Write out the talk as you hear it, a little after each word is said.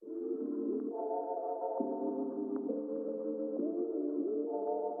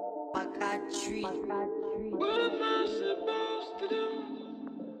tree. What am I supposed to do?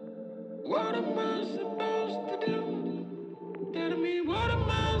 What am I supposed to do? Tell me, what am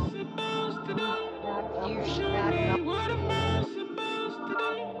I supposed to do? Show me, what am I supposed to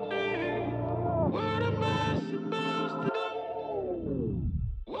do? Hey, what am I supposed to do?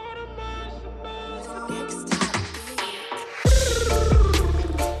 What am I supposed to do?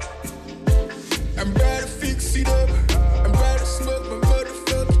 I'm ready to fix it up. I'm ready to smoke my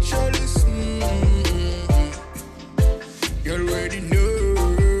motherfucking chalice. You already know.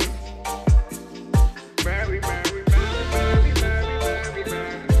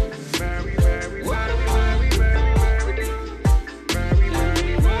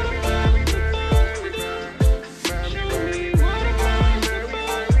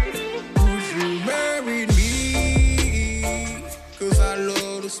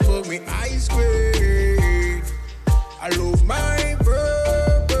 Smoke me ice cream. I love my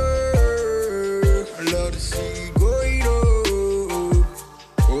brother. I love to see it going on.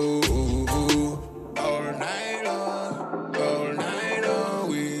 Oh, oh, oh. All night long,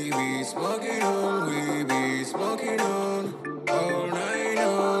 we be smoking on, we be smoking on. All night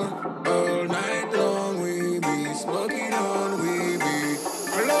long, we be smoking on, we be.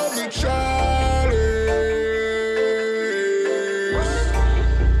 I love me Charlie.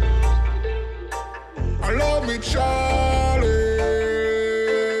 Charlie,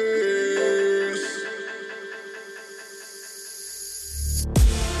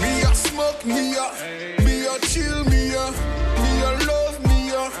 me a smoke, me a chill, me a love, me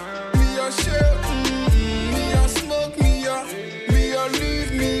a share, me a smoke, me a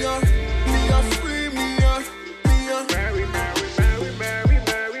live, me a free, me a marry,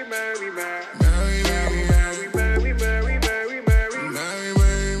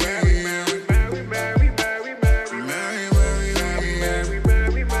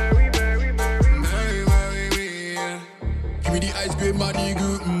 my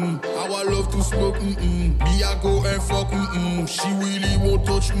nigga, how I love to smoke, Me I go and fuck, She really won't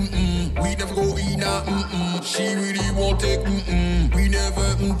touch, We never go in, She really won't take, We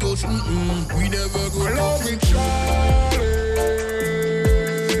never touch, We never go. I love me Charlie.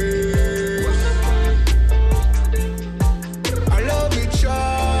 I love me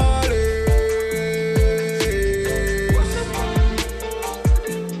Charlie.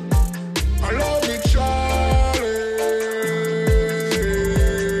 I love me Charlie.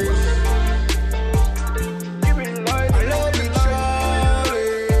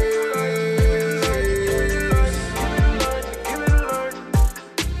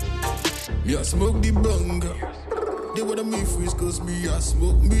 I smoke the banger. They wanna me freeze cause me I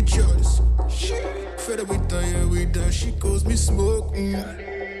smoke me choice. Fed up with tired with that she calls me smoke.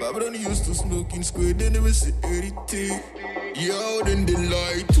 Papa don't used to smoking squid, they never say anything. Yo, then they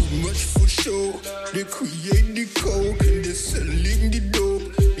lie too much for show. They create the coke and they selling the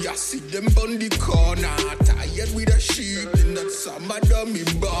dope. Yeah, I see them on the corner, tired with a shit. And that's some madam me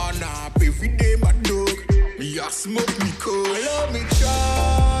burn up every day my dog. Me I smoke me coke. I love me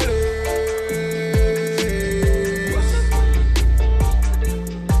Charlie.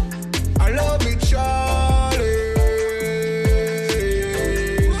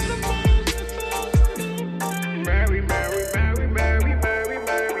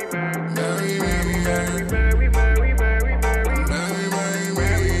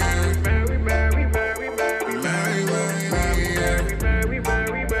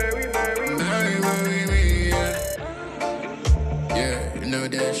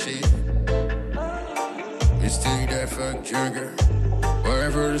 Jigger.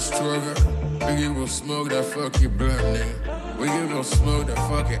 Wherever the struggle, we give gon' smoke that fucking blunt, nigga. We give gon' smoke that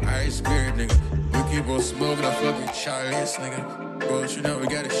fucking ice beer, nigga. We keep on smoking that fucking chalice, nigga. But you know we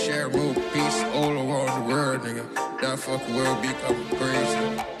gotta share more peace all around the world, nigga. That fucking world become crazy.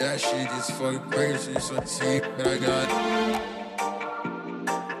 That shit is fucking crazy, so deep, but I got